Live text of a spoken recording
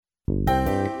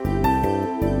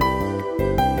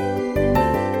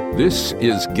This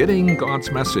is Getting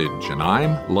God's Message, and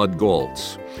I'm Lud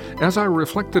Goltz. As I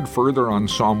reflected further on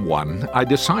Psalm 1, I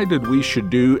decided we should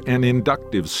do an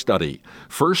inductive study.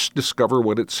 First, discover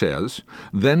what it says,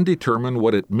 then determine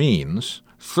what it means.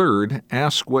 Third,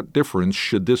 ask what difference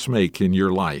should this make in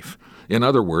your life. In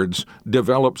other words,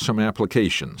 develop some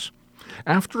applications.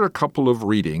 After a couple of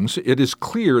readings, it is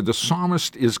clear the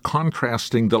psalmist is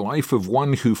contrasting the life of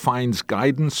one who finds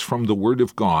guidance from the Word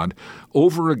of God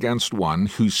over against one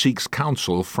who seeks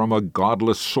counsel from a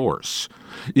godless source.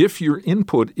 If your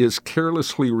input is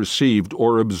carelessly received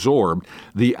or absorbed,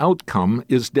 the outcome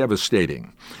is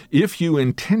devastating. If you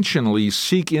intentionally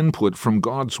seek input from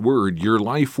God's Word, your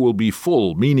life will be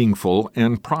full, meaningful,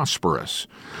 and prosperous.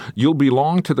 You'll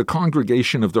belong to the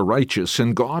congregation of the righteous,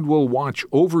 and God will watch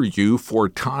over you for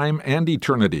time and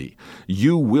eternity.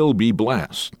 You will be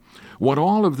blessed. What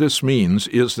all of this means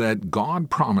is that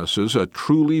God promises a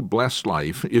truly blessed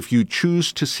life if you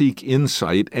choose to seek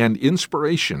insight and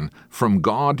inspiration from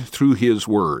God through His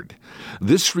Word.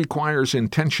 This requires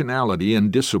intentionality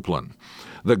and discipline.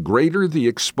 The greater the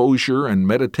exposure and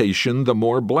meditation, the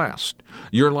more blessed.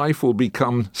 Your life will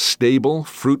become stable,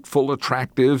 fruitful,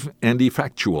 attractive, and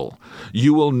effectual.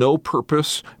 You will know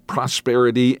purpose,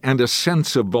 prosperity, and a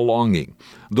sense of belonging.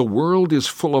 The world is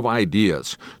full of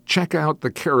ideas. Check out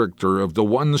the character of the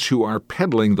ones who are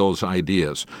peddling those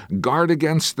ideas. Guard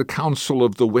against the counsel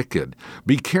of the wicked.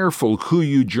 Be careful who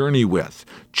you journey with.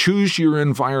 Choose your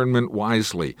environment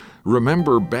wisely.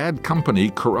 Remember, bad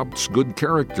company corrupts good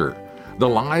character. The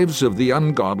lives of the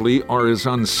ungodly are as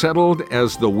unsettled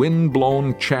as the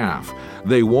wind-blown chaff.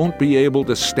 They won't be able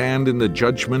to stand in the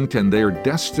judgment, and their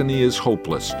destiny is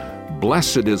hopeless.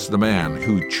 Blessed is the man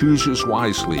who chooses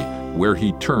wisely where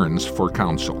he turns for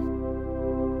counsel.